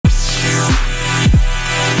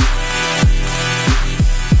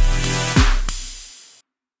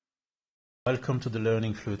Welcome to the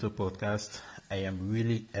Learning Flutter podcast. I am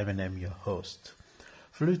Willy Eminem, your host.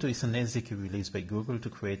 Flutter is an SDK released by Google to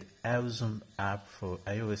create awesome app for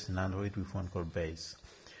iOS and Android with one code base.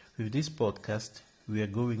 With this podcast, we are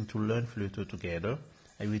going to learn Flutter together.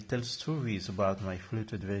 I will tell stories about my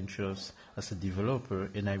Flutter adventures as a developer,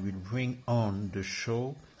 and I will bring on the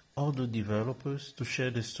show other developers to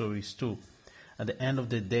share the stories too. At the end of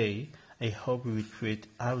the day, I hope we will create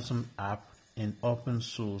awesome app and open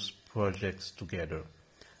source projects together.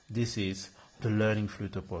 This is the Learning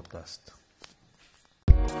Flutter podcast.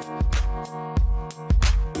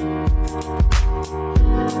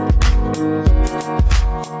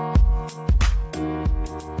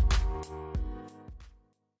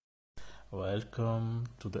 Welcome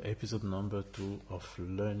to the episode number 2 of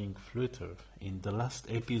Learning Flutter. In the last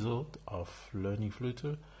episode of Learning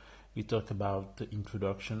Flutter, we talked about the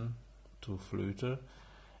introduction to Flutter.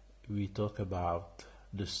 We talk about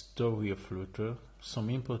the story of Flutter, some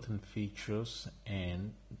important features,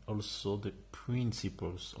 and also the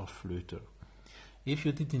principles of Flutter. If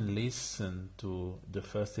you didn't listen to the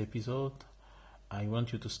first episode, I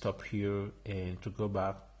want you to stop here and to go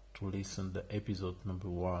back to listen to episode number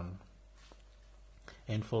 1.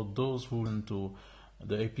 And for those who listen to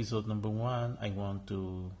the episode number 1, I want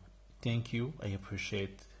to thank you. I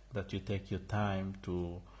appreciate that you take your time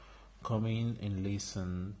to come in and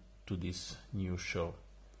listen to this new show.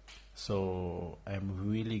 So I'm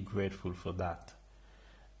really grateful for that.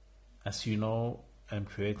 As you know, I'm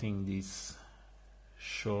creating this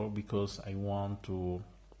show because I want to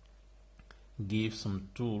give some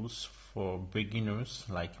tools for beginners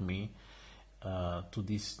like me to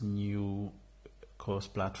this new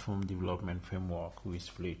cross-platform development framework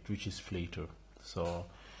which is Flutter. So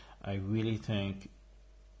I really thank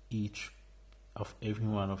every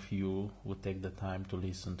one of you who take the time to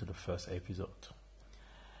listen to the first episode.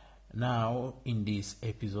 Now, in this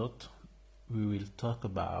episode, we will talk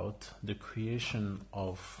about the creation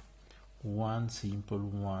of one simple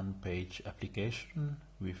one-page application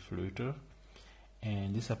with Flutter,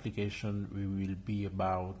 and this application will be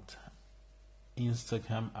about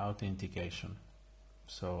Instagram authentication.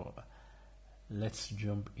 So let's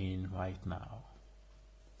jump in right now.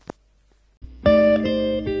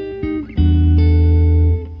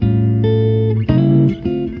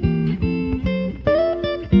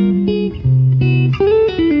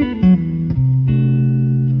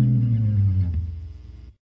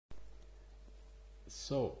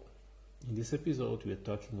 So, in this episode, we are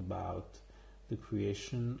talking about the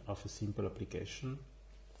creation of a simple application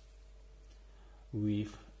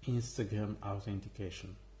with Instagram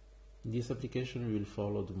authentication. This application will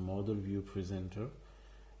follow the Model View Presenter,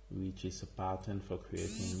 which is a pattern for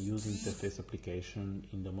creating user interface application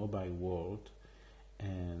in the mobile world.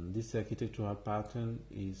 And this architectural pattern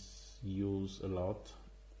is used a lot,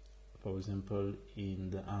 for example, in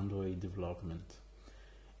the Android development.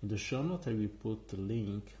 In the show notes, I will put the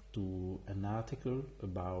link to an article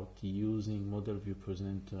about using Model View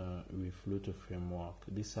Presenter with Flutter Framework.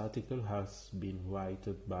 This article has been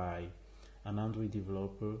written by an Android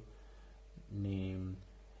developer named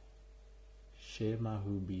Shema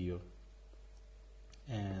Rubio.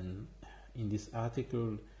 And in this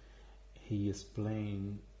article, he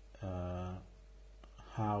explained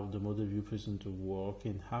how the Model View Presenter works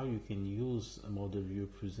and how you can use a Model View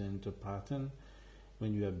Presenter pattern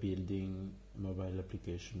when you are building mobile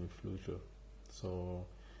application with Flutter. So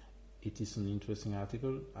it is an interesting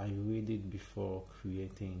article. I read it before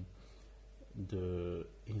creating the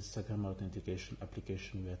Instagram authentication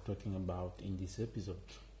application we are talking about in this episode.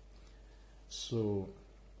 So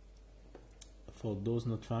for those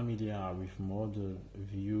not familiar with Model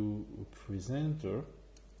View Presenter,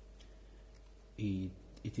 it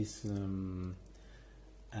is an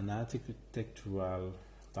architectural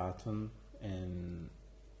pattern and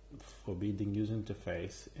for building user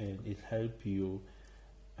interface, and it helps you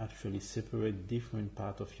actually separate different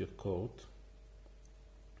parts of your code.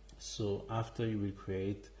 So after you will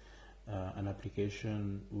create an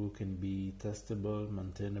application who can be testable,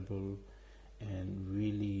 maintainable, and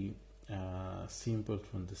really simple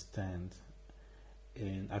to understand.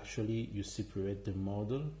 And actually you separate the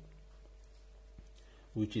model,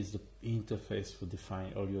 which is the interface for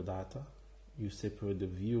define all your data. You separate the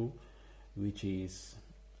view, which is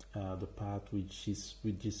the part which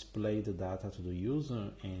display the data to the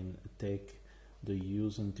user and take the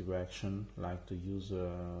user interaction, like the user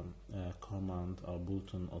command or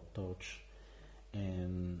button or touch,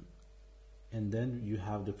 and then you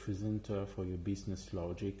have the presenter for your business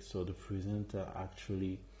logic. So the presenter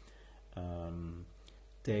actually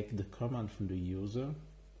take the command from the user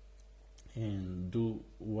and do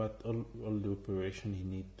all the operation he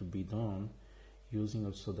need to be done, using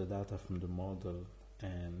also the data from the model,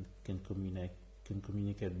 and can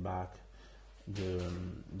communicate back the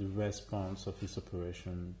response of this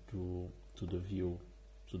operation to the view,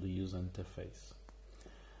 to the user interface.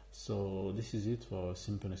 So this is it for a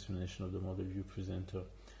simple explanation of the model view presenter.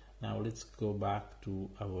 Now let's go back to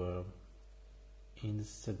our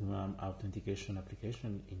Instagram authentication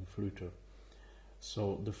application in Flutter.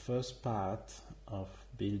 So the first part of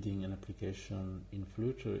building an application in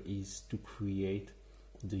Flutter is to create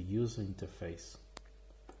the user interface.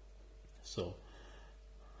 So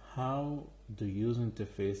how the user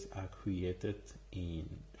interface are created in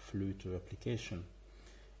Flutter application.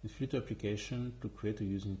 In Flutter application, to create a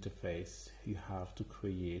user interface, you have to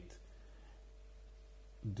create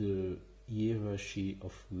the hierarchy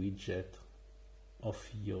of widget of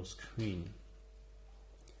your screen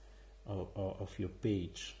or of your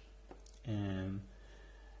page. And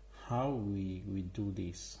how we do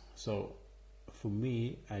this? So for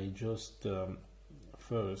me, I just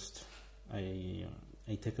first I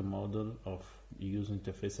take a model of the user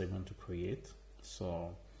interface I want to create.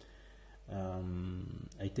 So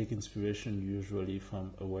I take inspiration usually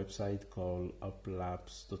from a website called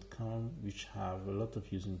uplabs.com, which have a lot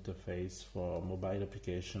of user interface for mobile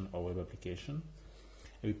application or web application.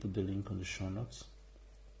 I will put the link on the show notes.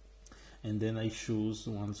 And then I choose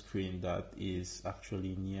one screen that is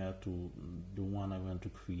actually near to the one I want to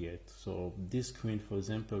create. So this screen, for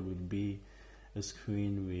example, will be a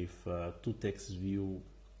screen with two text view,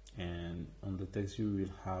 and on the text view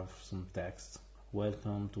we'll have some text.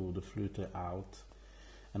 Welcome to the Flutter out.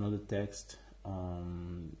 Another text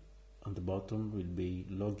on the bottom will be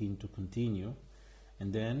login to continue,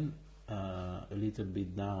 and then a little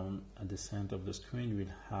bit down at the center of the screen we'll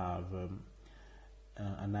have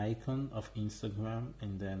an icon of Instagram,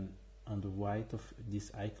 and then on the right of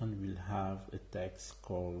this icon we'll have a text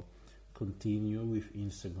called continue with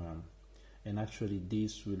Instagram. And actually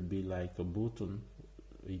this will be like a button,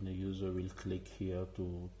 and the user will click here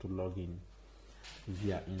to log in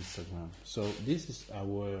via Instagram. So this is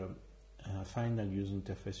our final user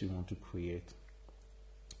interface we want to create.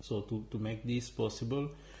 So to make this possible,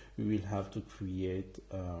 we will have to create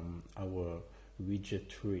our widget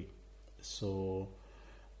tree. So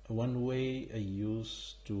one way I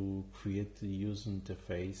use to create the user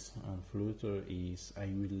interface on Flutter is I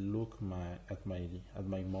will look at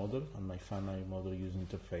my model, and my final model user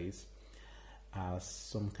interface, as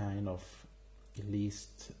some kind of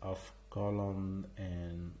list of column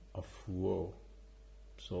and of row.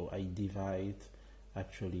 So I divide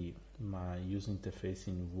actually my user interface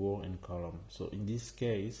in row and column. So in this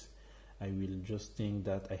case, I will just think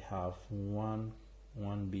that I have one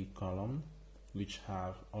big column which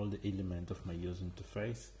have all the elements of my user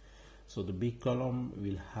interface. So the big column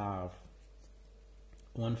will have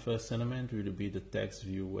one first element will be the text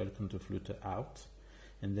view welcome to Flutter out,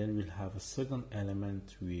 and then we'll have a second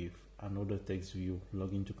element with another text view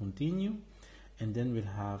login to continue, and then we'll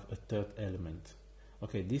have a third element.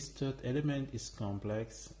 Okay, this third element is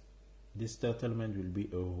complex. This third element will be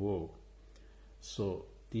a row. So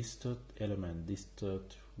this third element, this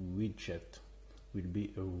third widget will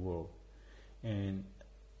be a row. And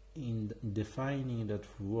in defining that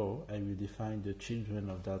row, I will define the children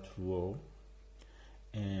of that row,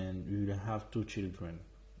 and we will have two children.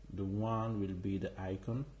 The one will be the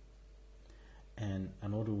icon, and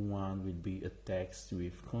another one will be a text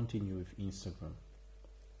with continue with Instagram.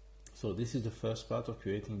 So this is the first part of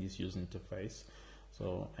creating this user interface.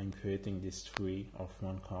 So I'm creating this tree of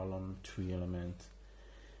one column, three elements,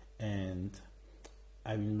 and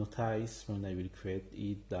I will notice when I will create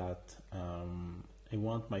it that I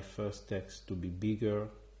want my first text to be bigger,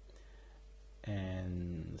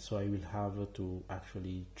 and so I will have to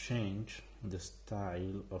actually change the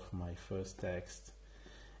style of my first text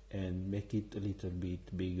and make it a little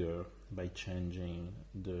bit bigger by changing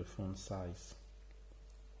the font size.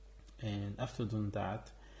 And after doing that,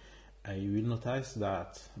 I will notice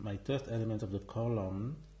that my third element of the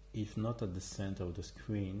column is not at the center of the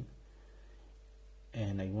screen,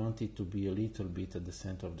 and I want it to be a little bit at the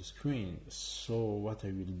center of the screen. So what I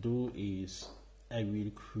will do is I will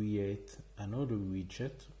create another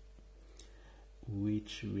widget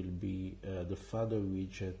which will be the further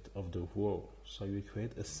widget of the row. So I will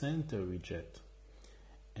create a center widget,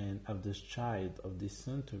 and at the child of this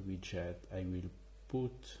center widget I will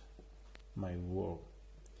put my row.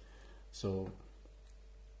 So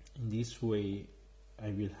in this way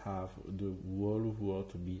I will have the whole row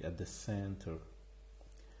to be at the center,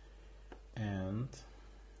 and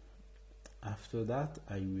after that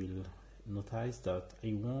I will notice that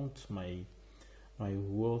I want my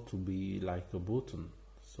word to be like a button.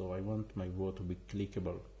 So I want my word to be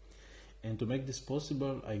clickable. And to make this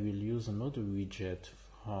possible, I will use another widget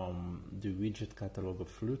from the widget catalog of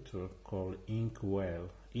Flutter called Inkwell.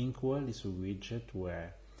 Inkwell is a widget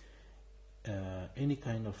where any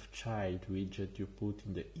kind of child widget you put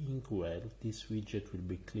in the Inkwell, this widget will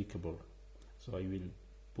be clickable. So I will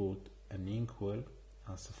put an Inkwell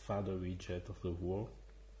as a father widget of the word.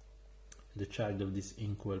 The child of this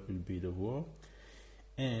Inkwell will be the word,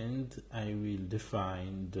 and I will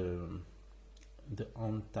define the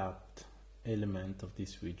untapped element of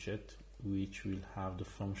this widget, which will have the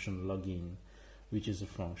function login, which is a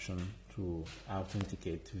function to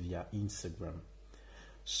authenticate via Instagram.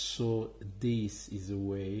 So this is the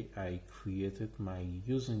way I created my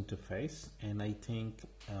user interface, and I think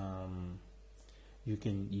you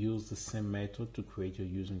can use the same method to create your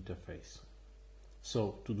user interface.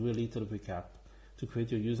 So to do a little recap, to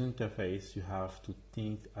create your user interface, you have to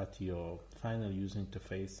think at your final user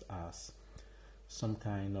interface as some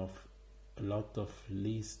kind of a lot of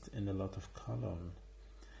list and a lot of column.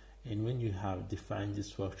 And when you have defined the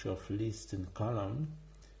structure of list and column,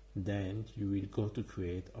 then you will go to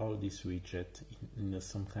create all these widgets in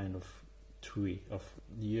some kind of tree, of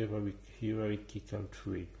hierarchical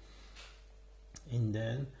tree. And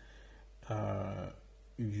then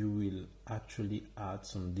you will actually add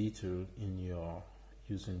some detail in your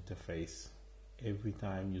user interface. Every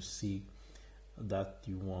time you see that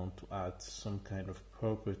you want to add some kind of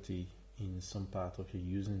property in some part of your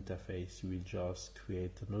user interface, you will just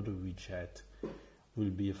create another widget, will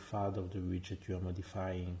be a part of the widget you are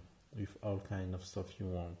modifying with all kind of stuff you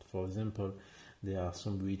want. For example, there are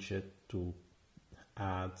some widgets to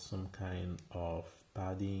add some kind of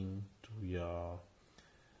padding to your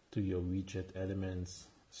widget elements.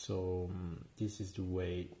 So this is the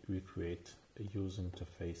way we create a user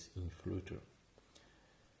interface in Flutter.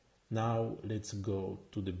 Now let's go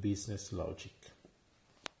to the business logic.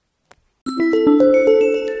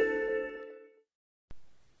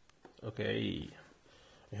 Okay,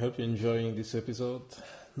 I hope you're enjoying this episode.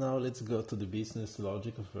 Now let's go to the business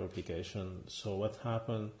logic of your application. So what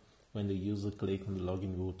happens when the user clicks on the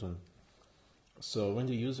login button? So when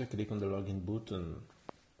the user clicks on the login button,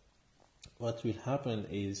 what will happen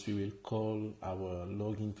is we will call our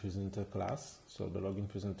login presenter class. So the login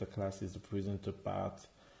presenter class is the presenter part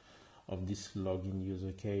of this login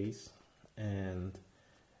user case, and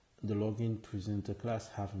the login presenter class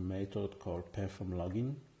have a method called perform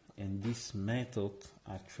login, and this method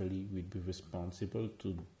actually will be responsible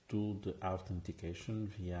to do the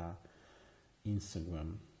authentication via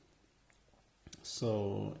Instagram.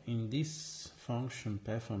 So in this function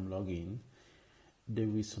perform login,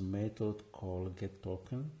 there is a method called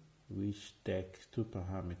getToken, which takes two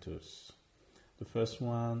parameters. The first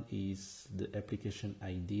one is the application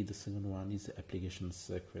ID, the second one is the application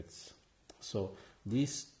secrets. So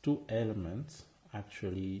these two elements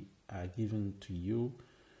actually are given to you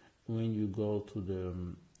when you go to the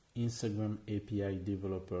Instagram API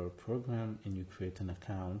developer program and you create an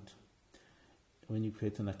account. When you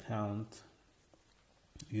create an account,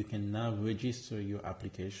 you can now register your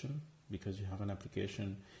application, because you have an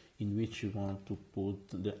application in which you want to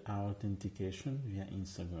put the authentication via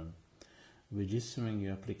Instagram. Registering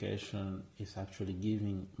your application is actually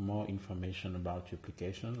giving more information about your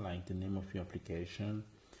application, like the name of your application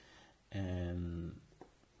and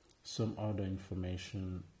some other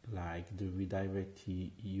information like the redirect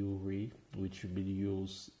URI, which will be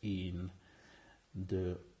used in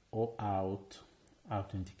the OAuth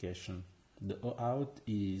authentication. The OAuth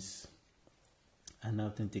is an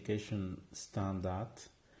authentication standard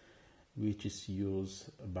which is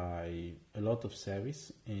used by a lot of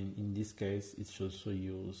services, and in this case it's also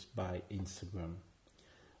used by Instagram.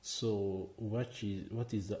 So what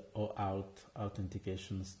is the OAuth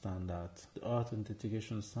authentication standard? The OAuth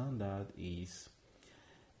authentication standard is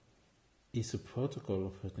a protocol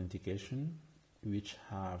of authentication which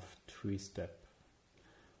have 3 steps.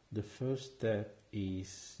 The first step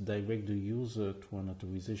is direct the user to an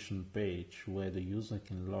authorization page where the user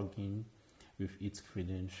can log in with its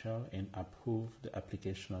credential and approve the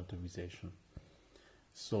application authorization.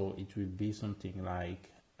 So it will be something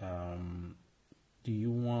like, do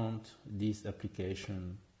you want this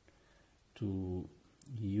application to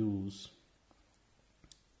use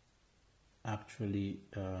actually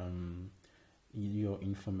your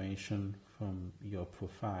information from your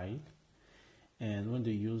profile? And when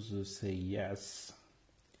the user say yes,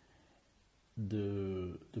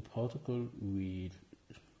 the protocol will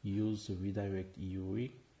use the redirect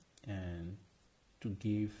URI and to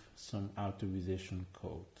give some authorization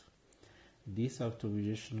code. this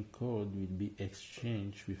authorization code will be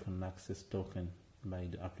exchanged with an access token by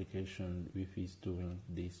the application which is doing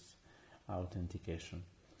this authentication.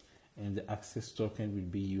 And the access token will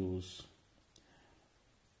be used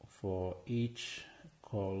for each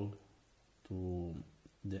call to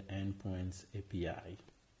the endpoints API.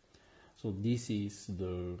 So this is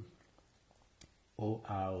the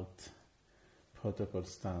OAuth protocol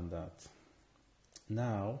standard.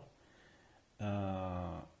 Now,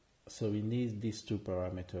 so we need these two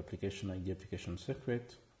parameters, application ID, application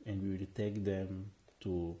secret, and we will take them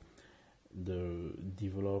to the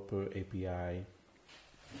developer API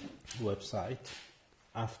website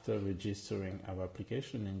after registering our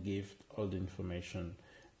application and give all the information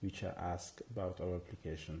which are asked about our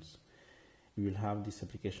applications. We will have this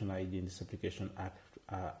application ID and this application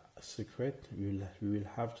secret. We will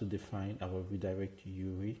have to define our redirect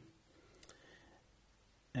URI,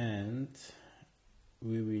 and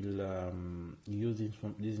we will use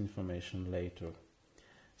this information later.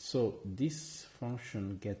 So this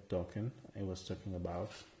function get token I was talking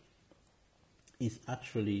about is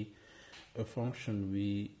actually a function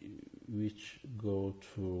which go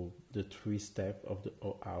through the 3-step of the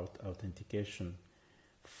OAuth authentication,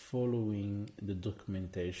 following the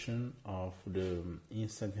documentation of the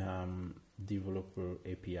Instagram developer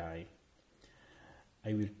API.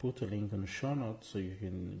 I will put a link on the show notes so you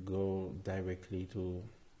can go directly to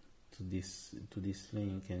this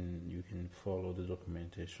link and you can follow the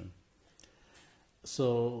documentation.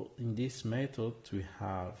 So in this method we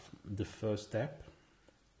have the first step,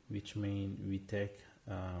 which means we take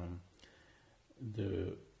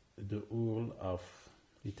the URL of,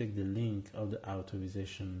 we take the link of the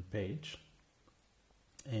authorization page,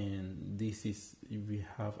 and this is, we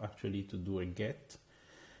have actually to do a get,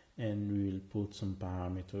 and we will put some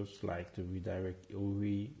parameters like the redirect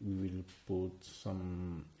URI. We will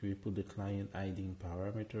put the client ID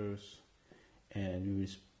parameters, and we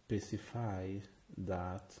will specify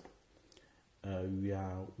that we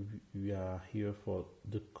are here for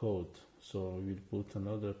the code. So we'll put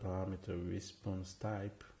another parameter, response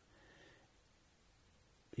type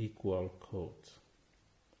equal code.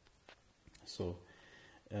 So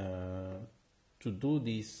to do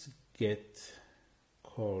this get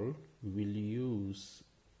call, we'll use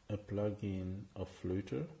a plugin of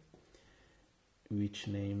Flutter, which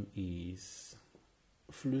name is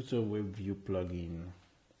Flutter WebView plugin.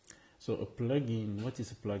 So a plugin, what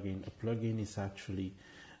is a plugin? A plugin is actually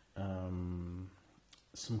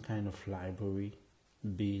some kind of library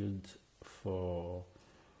built for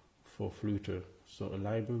Flutter. So a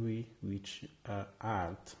library which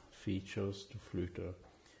add features to Flutter,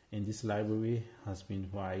 and this library has been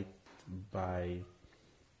written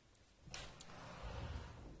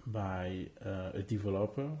by a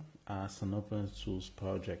developer as an open source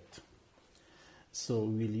project. So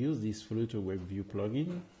we'll use this Flutter WebView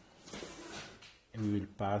plugin, and we will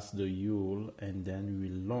pass the URL, and then we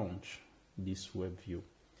will launch this WebView.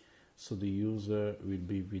 So the user will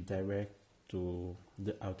be redirected to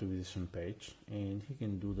the authorization page, and he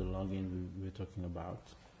can do the login we were talking about.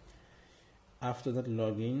 After that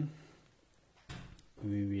login,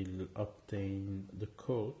 we will obtain the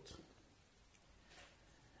code,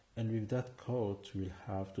 and with that code we'll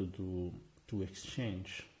have to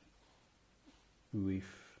exchange with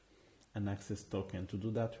an access token. To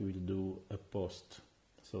do that, we'll do a post.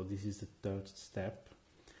 So this is the third step.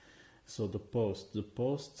 So the post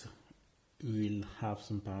will have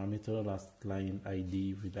some parameter as client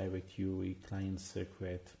ID, redirect URI, client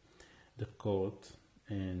secret, the code,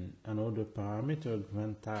 and another parameter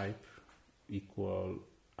grant type equal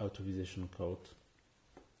authorization code.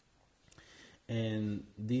 And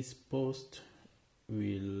this post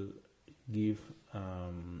will give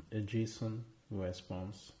a JSON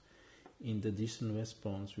response. In the JSON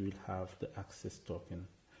response, we will have the access token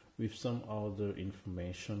with some other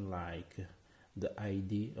information like the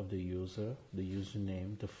ID of the user, the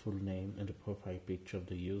username, the full name, and the profile picture of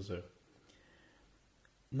the user.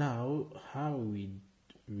 Now, how we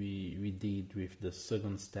did with the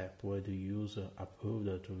second step, where the user approved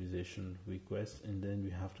the authorization request, and then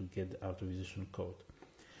we have to get the authorization code.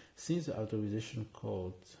 Since the authorization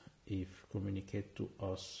code is communicated to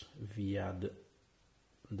us via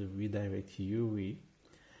the redirect URI,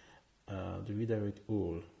 the redirect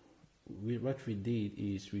URL, what we did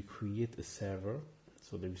is we create a server.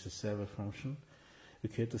 So there is a server function. We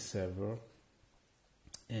create a server,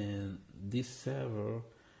 and this server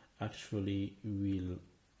actually will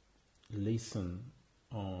listen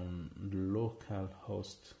on the local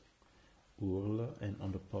host URL and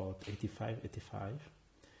on the port 8585.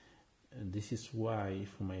 And this is why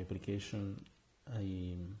for my application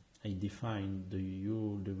I define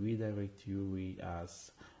the redirect URI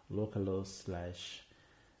as localhost /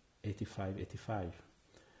 8585.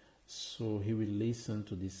 So he will listen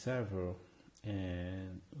to this server,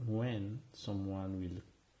 and when someone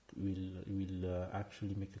will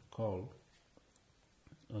actually make a call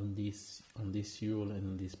on this URL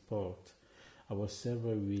and on this port, our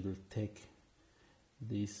server will take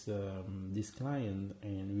this client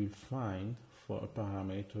and will find for a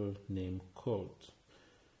parameter named code.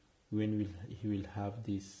 When he will have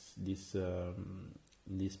this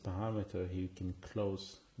parameter, he can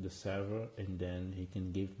close the server, and then he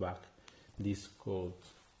can give back this code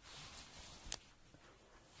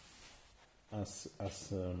as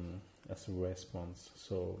a response.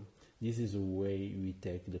 So this is the way we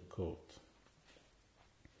take the code.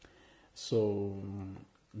 So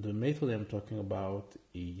the method I'm talking about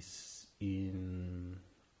is in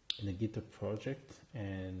a GitHub project,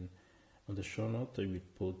 and on the show note I will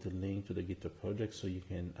put the link to the GitHub project so you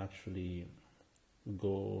can actually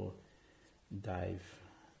go dive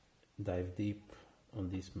deep on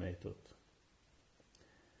this method.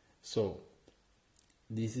 So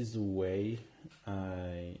this is the way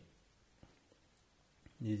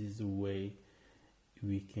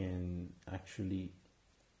we can actually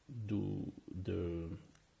do the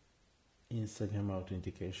Instagram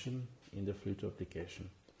authentication in the Flutter application.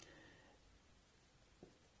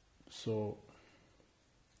 So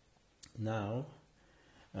now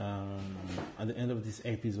at the end of this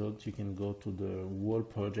episode, you can go to the whole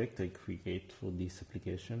project I create for this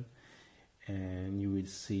application, and you will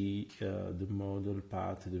see the model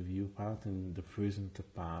part, the view part, and the presenter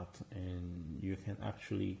part, and you can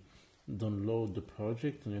actually download the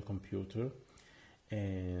project on your computer,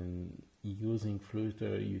 and using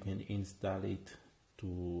Flutter you can install it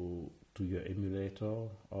to your emulator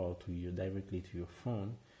or directly to your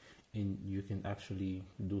phone, and you can actually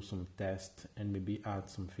do some tests and maybe add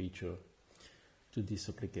some feature to this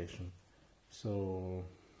application. So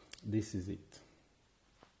this is it.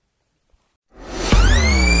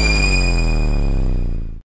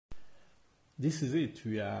 This is it.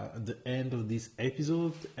 We are at the end of this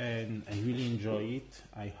episode, and I really enjoy it.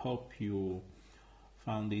 I hope you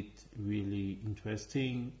found it really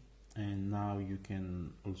interesting, and now you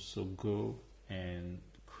can also go and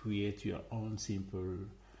create your own simple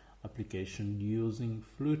application using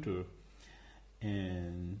Flutter,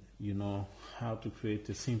 and you know how to create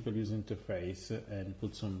a simple user interface and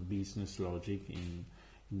put some business logic in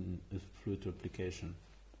a Flutter application.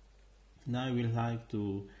 Now I would like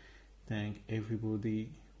to thank everybody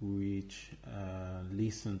which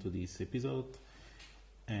listened to this episode,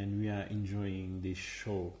 and we are enjoying this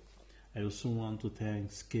show. I also want to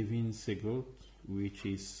thank Kevin Segot, which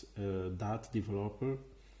is a Dart developer,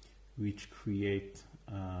 which create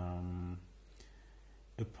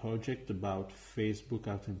a project about Facebook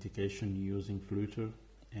authentication using Flutter,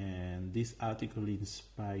 and this article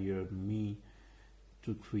inspired me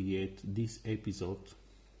to create this episode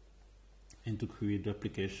and to create the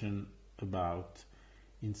application about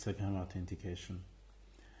Instagram authentication.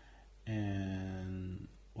 And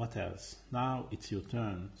what else? Now it's your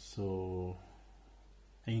turn, so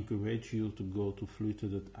I encourage you to go to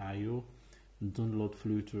flutter.io, download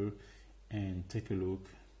Flutter, and take a look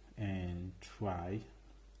and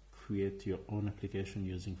create your own application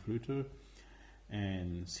using Flutter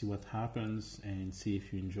and see what happens, and see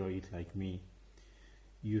if you enjoy it like me.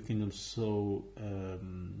 You can also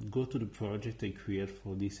go to the project I created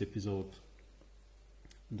for this episode,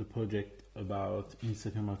 the project about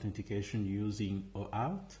Instagram authentication using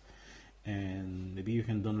OAuth, and maybe you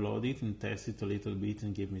can download it and test it a little bit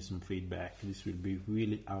and give me some feedback. This will be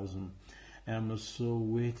really awesome. I'm also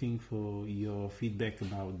waiting for your feedback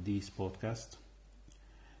about this podcast,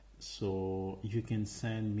 so you can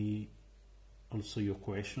send me also your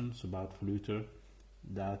questions about Flutter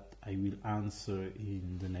that I will answer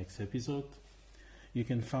in the next episode. You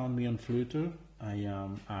can find me on Flutter. I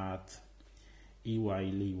am at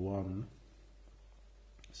eWiley1,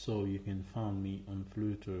 so you can find me on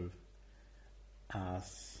Flutter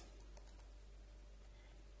as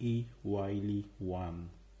eWiley1,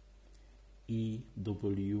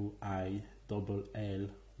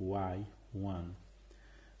 EWILLY1.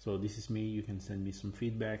 So this is me. You can send me some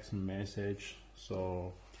feedback, some message,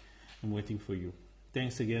 so I'm waiting for you.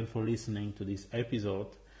 Thanks again for listening to this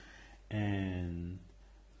episode, and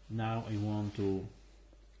now I want to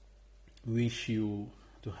wish you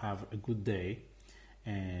to have a good day,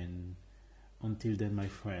 and until then, my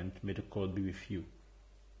friend, may the code be with you.